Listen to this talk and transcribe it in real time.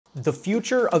The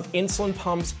future of insulin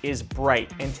pumps is bright,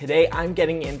 and today I'm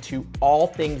getting into all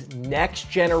things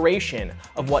next generation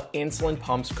of what insulin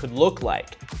pumps could look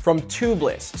like. From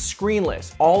tubeless,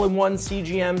 screenless, all-in-one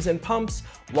CGMs and pumps,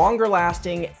 longer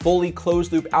lasting, fully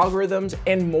closed loop algorithms,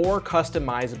 and more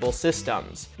customizable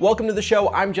systems. Welcome to the show.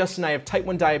 I'm Justin. I have type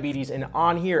 1 diabetes, and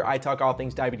on here I talk all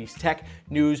things diabetes tech,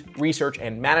 news, research,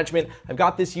 and management. I've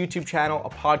got this YouTube channel, a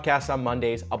podcast on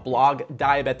Mondays, a blog,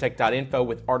 diabetech.info,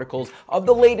 with articles of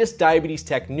the latest diabetes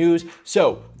tech news.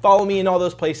 So follow me in all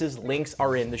those places. Links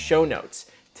are in the show notes.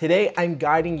 Today, I'm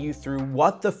guiding you through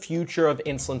what the future of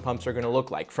insulin pumps are going to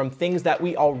look like, from things that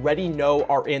we already know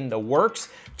are in the works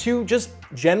to just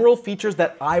general features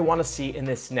that I want to see in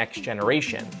this next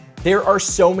generation. There are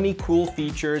so many cool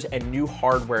features and new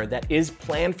hardware that is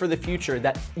planned for the future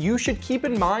that you should keep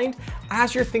in mind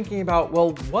as you're thinking about,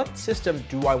 well, what system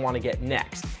do I want to get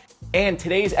next? And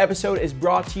today's episode is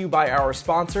brought to you by our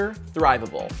sponsor,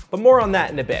 Thrivable. But more on that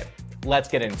in a bit. Let's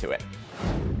get into it.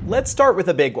 Let's start with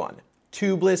a big one,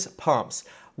 tubeless pumps.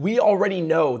 We already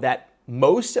know that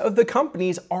most of the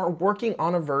companies are working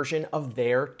on a version of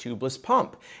their tubeless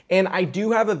pump. And I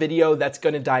do have a video that's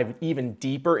going to dive even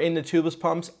deeper into tubeless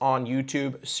pumps on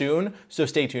YouTube soon, so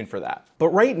stay tuned for that. But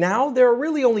right now, there are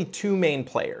really only two main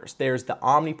players. There's the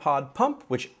Omnipod pump,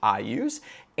 which I use,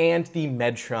 and the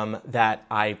Medtronic that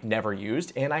I've never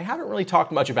used and I haven't really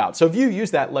talked much about. So if you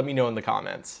use that, let me know in the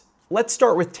comments. Let's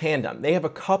start with Tandem. They have a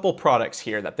couple products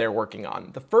here that they're working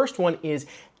on. The first one is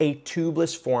a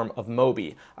tubeless form of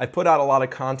Mobi. I put out a lot of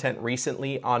content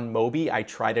recently on Mobi. I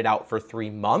tried it out for 3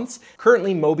 months.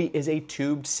 Currently, Mobi is a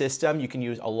tubed system. You can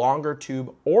use a longer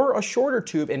tube or a shorter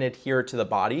tube and adhere it to the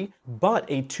body. But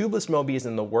a tubeless Mobi is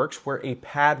in the works where a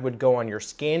pad would go on your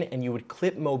skin and you would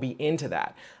clip Mobi into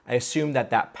that. I assume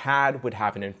that that pad would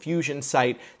have an infusion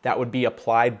site that would be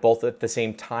applied both at the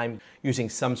same time using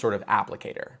some sort of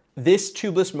applicator. This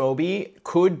tubeless Mobi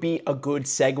could be a good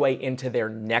segue into their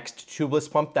next tubeless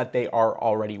pump that they are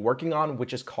already working on,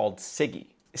 which is called Sigi.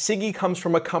 Sigi comes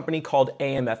from a company called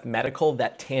AMF Medical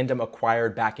that Tandem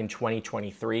acquired back in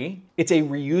 2023. It's a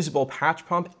reusable patch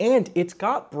pump and it's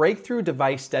got breakthrough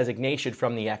device designation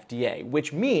from the FDA,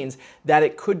 which means that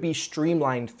it could be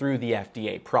streamlined through the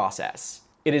FDA process.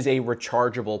 It is a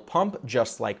rechargeable pump,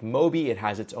 just like Mobi. It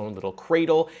has its own little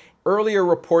cradle. Earlier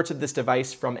reports of this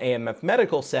device from AMF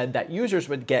Medical said that users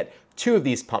would get 2 of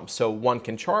these pumps, so one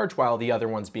can charge while the other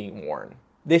one's being worn.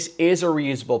 This is a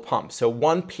reusable pump, so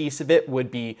one piece of it would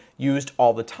be used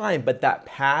all the time, but that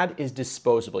pad is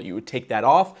disposable. You would take that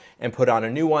off and put on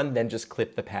a new one, then just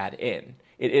clip the pad in.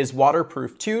 It is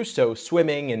waterproof too, so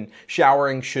swimming and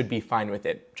showering should be fine with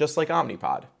it, just like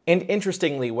Omnipod. And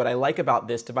interestingly, what I like about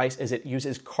this device is it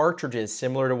uses cartridges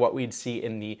similar to what we'd see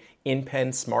in the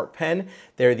InPen Smart Pen.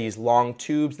 They're these long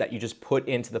tubes that you just put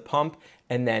into the pump,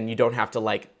 and then you don't have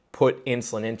to put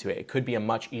insulin into it. It could be a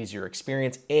much easier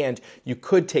experience, and you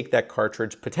could take that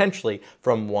cartridge potentially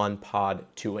from one pod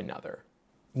to another.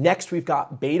 Next, we've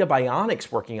got Beta Bionics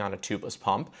working on a tubeless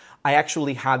pump. I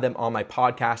actually had them on my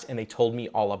podcast and they told me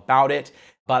all about it,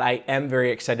 but I am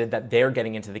very excited that they're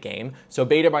getting into the game. So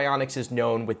Beta Bionics is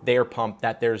known with their pump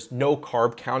that there's no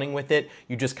carb counting with it.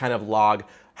 You just kind of log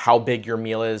how big your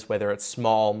meal is, whether it's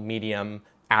small, medium,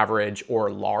 average,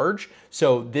 or large.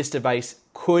 So this device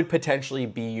could potentially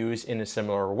be used in a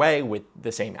similar way with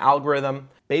the same algorithm.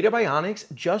 Beta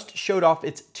Bionics just showed off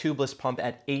its tubeless pump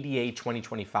at ADA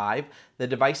 2025. The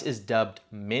device is dubbed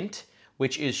MINT,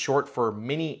 which is short for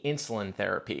mini insulin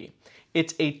therapy.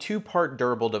 It's a 2-part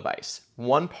durable device.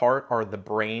 One part are the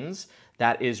brains,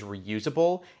 that is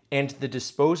reusable, and the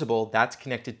disposable, that's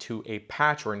connected to a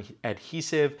patch or an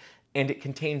adhesive, and it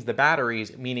contains the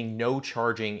batteries, meaning no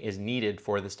charging is needed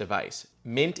for this device.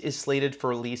 Mint is slated for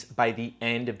release by the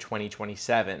end of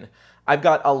 2027. I've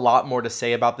got a lot more to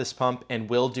say about this pump and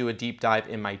will do a deep dive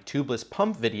in my tubeless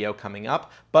pump video coming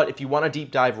up, but if you want a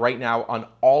deep dive right now on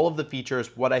all of the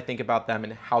features, what I think about them,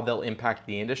 and how they'll impact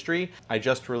the industry, I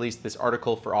just released this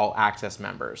article for all access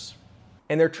members.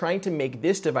 And they're trying to make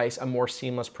this device a more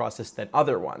seamless process than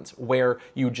other ones, where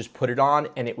you would just put it on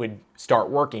and it would start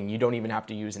working. You don't even have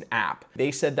to use an app.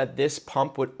 They said that this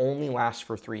pump would only last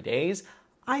for 3 days.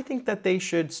 I think that they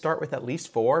should start with at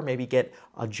least 4, maybe get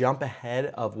a jump ahead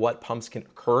of what pumps can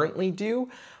currently do,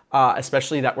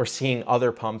 especially that we're seeing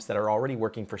other pumps that are already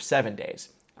working for 7 days.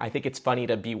 I think it's funny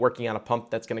to be working on a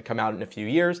pump that's going to come out in a few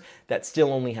years that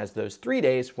still only has those 3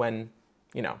 days when,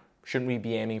 Shouldn't we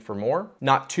be aiming for more?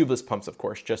 Not tubeless pumps, of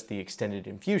course, just the extended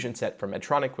infusion set from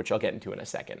Medtronic, which I'll get into in a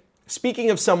second. Speaking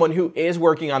of someone who is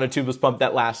working on a tubeless pump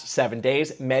that lasts 7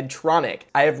 days, Medtronic.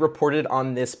 I have reported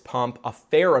on this pump a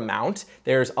fair amount.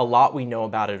 There's a lot we know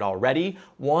about it already.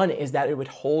 One is that it would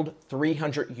hold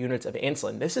 300 units of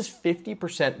insulin. This is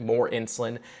 50% more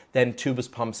insulin than tubeless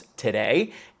pumps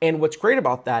today. And what's great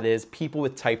about that is people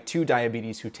with type 2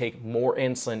 diabetes who take more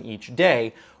insulin each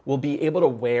day will be able to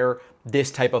wear this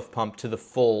type of pump to the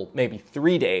full maybe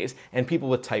 3 days, and people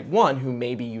with type 1 who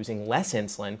may be using less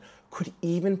insulin could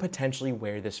even potentially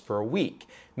wear this for a week.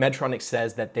 Medtronic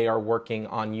says that they are working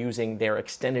on using their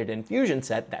extended infusion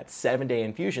set, that 7-day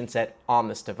infusion set, on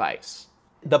this device.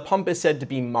 The pump is said to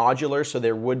be modular, so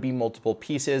there would be multiple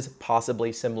pieces,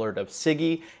 possibly similar to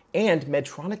Sigi, and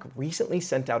Medtronic recently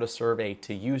sent out a survey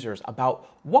to users about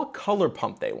what color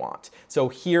pump they want. So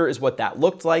here is what that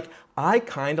looked like. I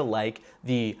kind of like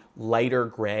the lighter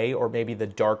gray, or maybe the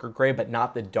darker gray, but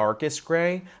not the darkest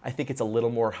gray. I think it's a little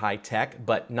more high tech,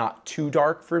 but not too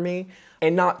dark for me,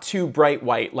 and not too bright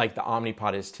white like the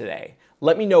Omnipod is today.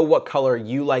 Let me know what color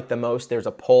you like the most. There's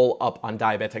a poll up on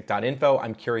diabetic.info.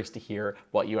 I'm curious to hear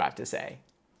what you have to say.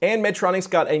 And Medtronic's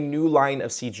got a new line of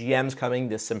CGMs coming,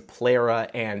 the Simplera,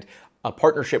 and a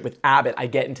partnership with Abbott. I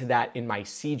get into that in my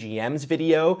CGMs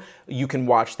video. You can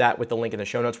watch that with the link in the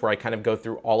show notes where I kind of go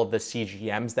through all of the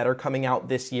CGMs that are coming out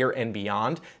this year and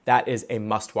beyond. That is a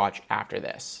must watch after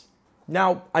this.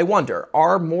 Now, I wonder,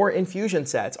 are more infusion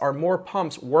sets, are more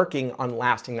pumps working on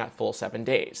lasting that full 7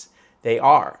 days? They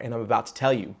are, and I'm about to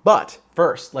tell you. But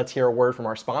first, let's hear a word from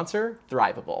our sponsor,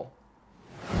 Thrivable.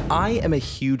 I am a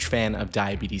huge fan of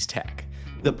diabetes tech.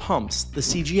 The pumps, the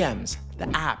CGMs, the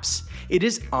apps. It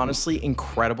is honestly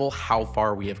incredible how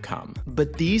far we have come.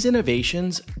 But these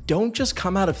innovations don't just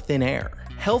come out of thin air.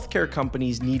 Healthcare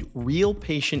companies need real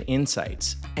patient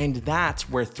insights, and that's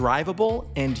where Thrivable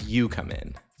and you come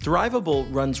in. Thrivable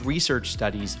runs research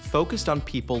studies focused on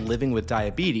people living with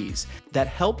diabetes that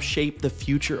help shape the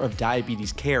future of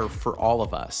diabetes care for all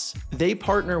of us. They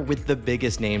partner with the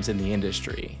biggest names in the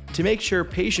industry to make sure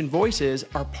patient voices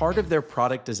are part of their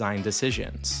product design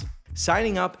decisions.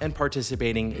 Signing up and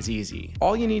participating is easy.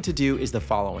 All you need to do is the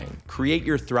following: create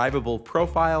your Thrivable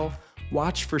profile,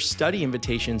 watch for study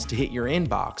invitations to hit your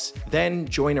inbox, then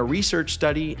join a research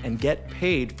study and get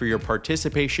paid for your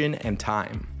participation and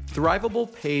time.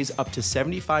 Thrivable pays up to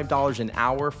 $75 an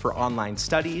hour for online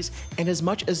studies and as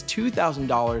much as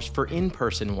 $2,000 for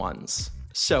in-person ones.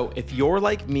 So if you're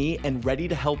like me and ready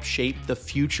to help shape the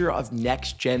future of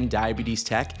next-gen diabetes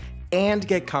tech and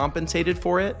get compensated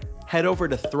for it, head over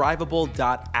to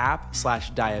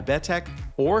thrivable.app/diabetic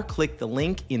or click the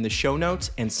link in the show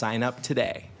notes and sign up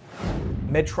today.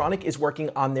 Medtronic is working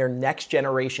on their next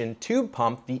generation tube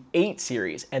pump, the 8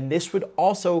 series, and this would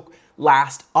also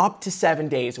last up to 7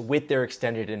 days with their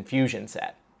extended infusion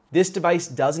set. This device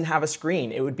doesn't have a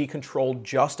screen. It would be controlled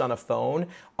just on a phone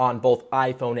on both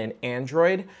iPhone and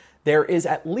Android. There is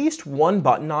at least one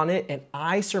button on it, and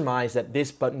I surmise that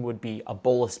this button would be a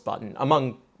bolus button,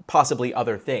 among possibly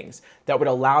other things, that would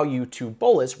allow you to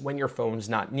bolus when your phone's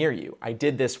not near you. I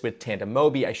did this with Tandem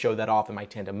Mobi. I showed that off in my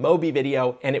Tandem Mobi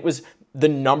video, and it was the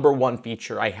 #1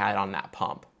 feature I had on that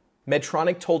pump.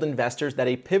 Medtronic told investors that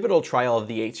a pivotal trial of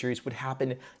the 8 series would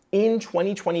happen in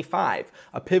 2025.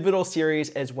 A pivotal series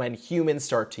is when humans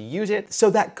start to use it, so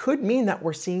that could mean that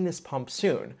we're seeing this pump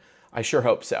soon. I sure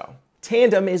hope so.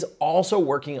 Tandem is also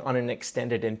working on an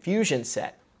extended infusion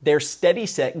set. Their steady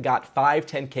set got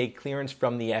 510(k) clearance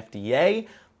from the FDA,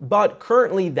 but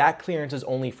currently that clearance is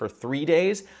only for 3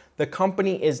 days. The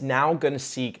company is now going to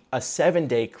seek a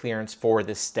 7-day clearance for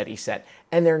this steady set,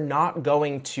 and they're not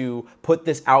going to put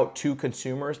this out to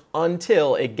consumers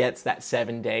until it gets that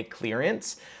 7-day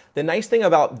clearance. The nice thing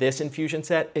about this infusion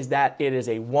set is that it is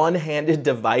a one-handed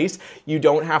device. You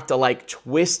don't have to like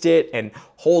twist it and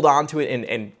hold on to it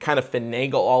and kind of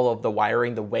finagle all of the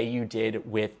wiring the way you did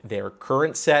with their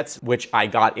current sets, which I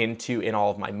got into in all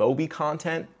of my Mobi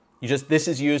content. This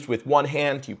is used with one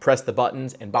hand, you press the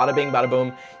buttons and bada bing, bada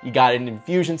boom, you got an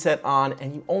infusion set on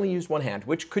and you only use one hand,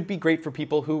 which could be great for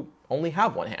people who only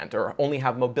have one hand or only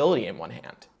have mobility in one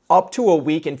hand. Up to a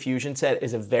week infusion set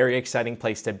is a very exciting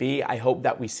place to be. I hope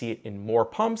that we see it in more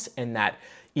pumps and that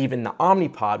even the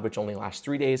Omnipod, which only lasts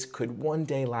 3 days, could one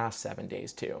day last 7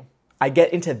 days too. I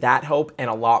get into that hope and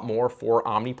a lot more for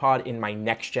Omnipod in my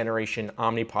next generation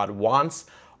Omnipod Wants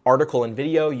article and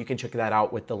video. You can check that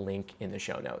out with the link in the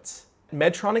show notes.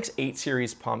 Medtronic's 8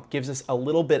 series pump gives us a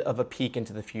little bit of a peek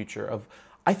into the future of,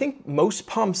 I think most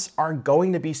pumps are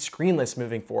going to be screenless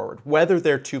moving forward, whether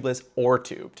they're tubeless or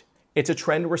tubed. It's a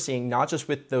trend we're seeing not just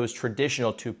with those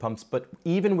traditional tube pumps, but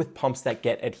even with pumps that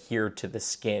get adhered to the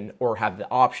skin or have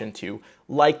the option to,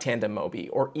 like Tandem Mobi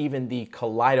or even the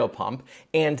Kaleido pump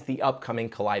and the upcoming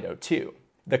Kaleido 2.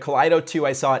 The Kaleido 2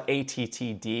 I saw at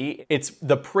ATTD. It's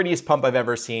the prettiest pump I've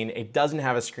ever seen. It doesn't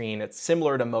have a screen. It's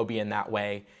similar to Mobi in that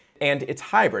way. And it's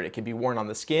hybrid. It can be worn on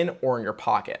the skin or in your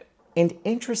pocket. And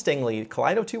interestingly,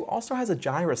 Kaleido 2 also has a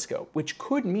gyroscope, which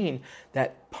could mean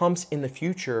that pumps in the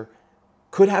future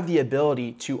could have the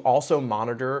ability to also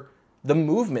monitor the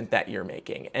movement that you're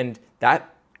making. And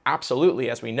that absolutely,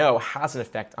 as we know, has an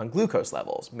effect on glucose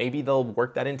levels. Maybe they'll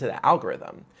work that into the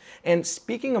algorithm. And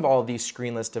speaking of all of these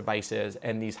screenless devices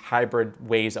and these hybrid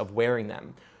ways of wearing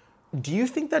them, do you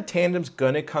think that Tandem's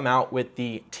gonna come out with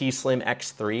the t:slim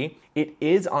X3? It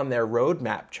is on their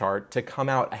roadmap chart to come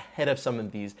out ahead of some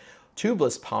of these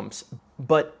tubeless pumps,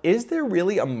 but is there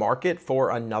really a market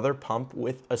for another pump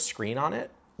with a screen on it?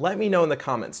 Let me know in the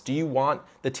comments. Do you want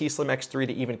the t:slim X3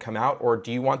 to even come out, or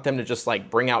do you want them to just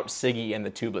like bring out Sigi and the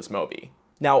tubeless Mobi?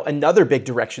 Now, another big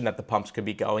direction that the pumps could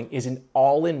be going is an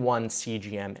all-in-one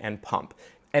CGM and pump.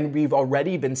 And we've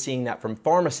already been seeing that from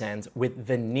Pharmasense with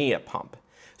the Nia pump.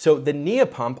 So the Nia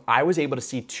pump, I was able to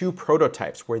see 2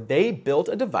 prototypes where they built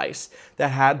a device that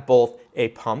had both a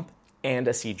pump and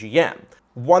a CGM.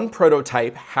 One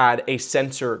prototype had a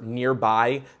sensor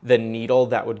nearby the needle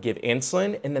that would give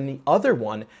insulin, and then the other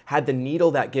one had the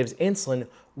needle that gives insulin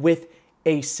with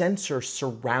a sensor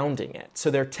surrounding it.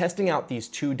 So they're testing out these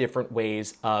 2 different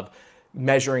ways of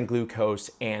measuring glucose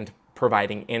and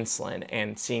providing insulin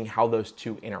and seeing how those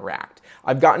 2 interact.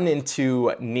 I've gotten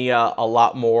into Nia a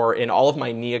lot more in all of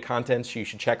my Nia content, so you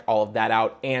should check all of that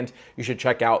out, and you should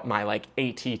check out my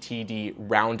ATTD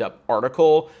roundup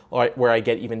article where I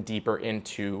get even deeper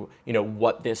into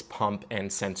what this pump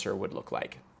and sensor would look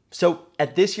like. So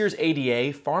at this year's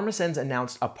ADA, Pharmasense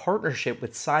announced a partnership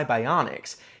with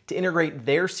Bionics to integrate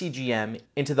their CGM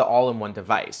into the all-in-one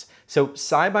device. So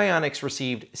Bionics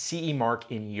received CE mark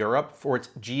in Europe for its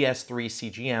GS3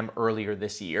 CGM earlier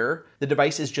this year. The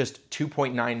device is just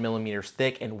 2.9 millimeters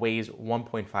thick and weighs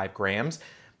 1.5 grams.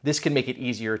 This can make it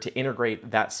easier to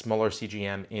integrate that smaller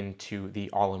CGM into the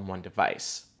all-in-one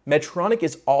device. Medtronic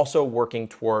is also working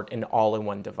toward an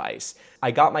all-in-one device. I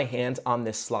got my hands on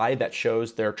this slide that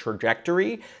shows their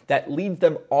trajectory that leads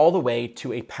them all the way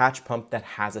to a patch pump that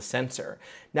has a sensor.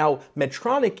 Now,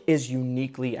 Medtronic is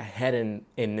uniquely ahead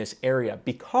in this area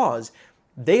because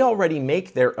they already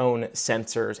make their own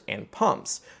sensors and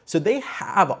pumps. So they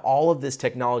have all of this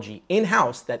technology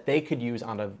in-house that they could use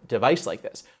on a device like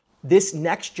this. This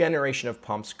next generation of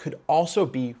pumps could also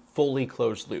be fully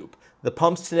closed loop. The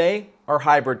pumps today are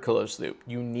hybrid closed loop.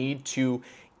 You need to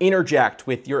interject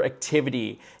with your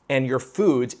activity and your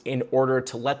foods in order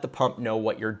to let the pump know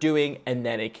what you're doing, and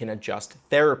then it can adjust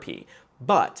therapy.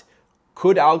 But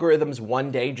could algorithms one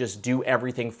day just do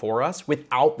everything for us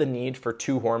without the need for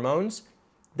 2 hormones?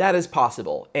 That is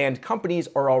possible, and companies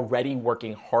are already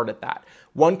working hard at that.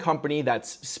 One company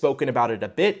that's spoken about it a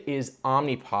bit is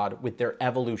Omnipod with their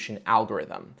evolution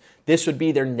algorithm. This would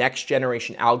be their next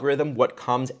generation algorithm, what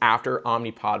comes after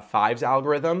Omnipod 5's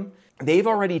algorithm. They've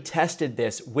already tested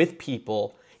this with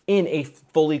people in a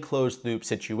fully closed loop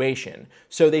situation.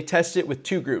 So they tested it with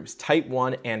 2 groups, type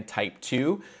 1 and type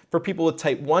 2. For people with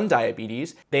type 1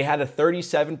 diabetes, they had a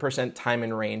 37% time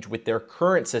in range with their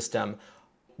current system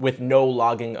with no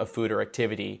logging of food or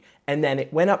activity. And then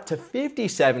it went up to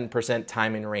 57%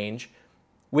 time in range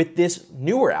with this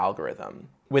newer algorithm.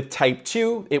 With type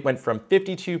 2, it went from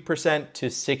 52% to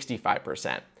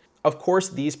 65%. Of course,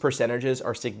 these percentages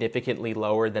are significantly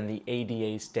lower than the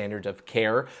ADA standard of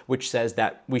care, which says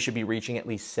that we should be reaching at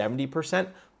least 70%.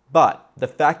 But the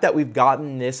fact that we've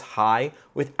gotten this high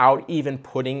without even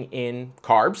putting in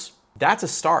carbs, that's a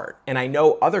start. And I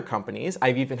know other companies,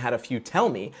 I've even had a few tell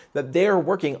me that they're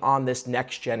working on this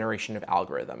next generation of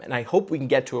algorithm. And I hope we can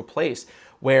get to a place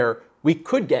where we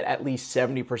could get at least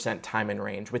 70% time in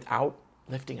range without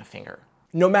lifting a finger.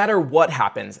 No matter what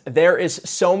happens, there is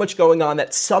so much going on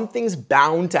that something's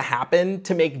bound to happen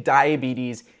to make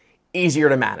diabetes easier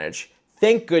to manage.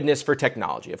 Thank goodness for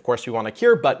technology. Of course, we want a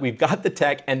cure, but we've got the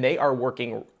tech and they are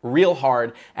working real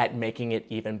hard at making it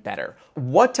even better.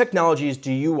 What technologies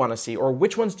do you want to see, or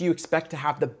which ones do you expect to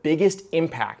have the biggest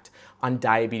impact on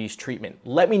diabetes treatment?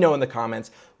 Let me know in the comments.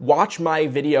 Watch my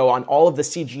video on all of the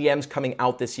CGMs coming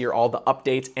out this year, all the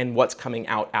updates and what's coming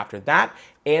out after that.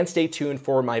 And stay tuned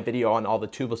for my video on all the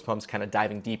tubeless pumps, kind of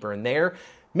diving deeper in there.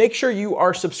 Make sure you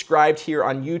are subscribed here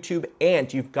on YouTube,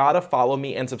 and you've got to follow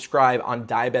me and subscribe on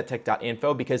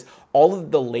diabettech.info because all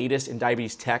of the latest in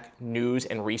diabetes tech, news,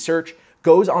 and research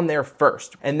goes on there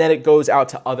first, and then it goes out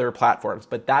to other platforms.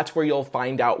 But that's where you'll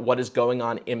find out what is going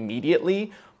on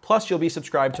immediately. Plus, you'll be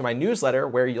subscribed to my newsletter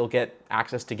where you'll get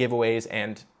access to giveaways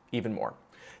and even more.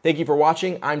 Thank you for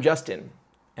watching. I'm Justin,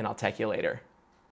 and I'll tech you later.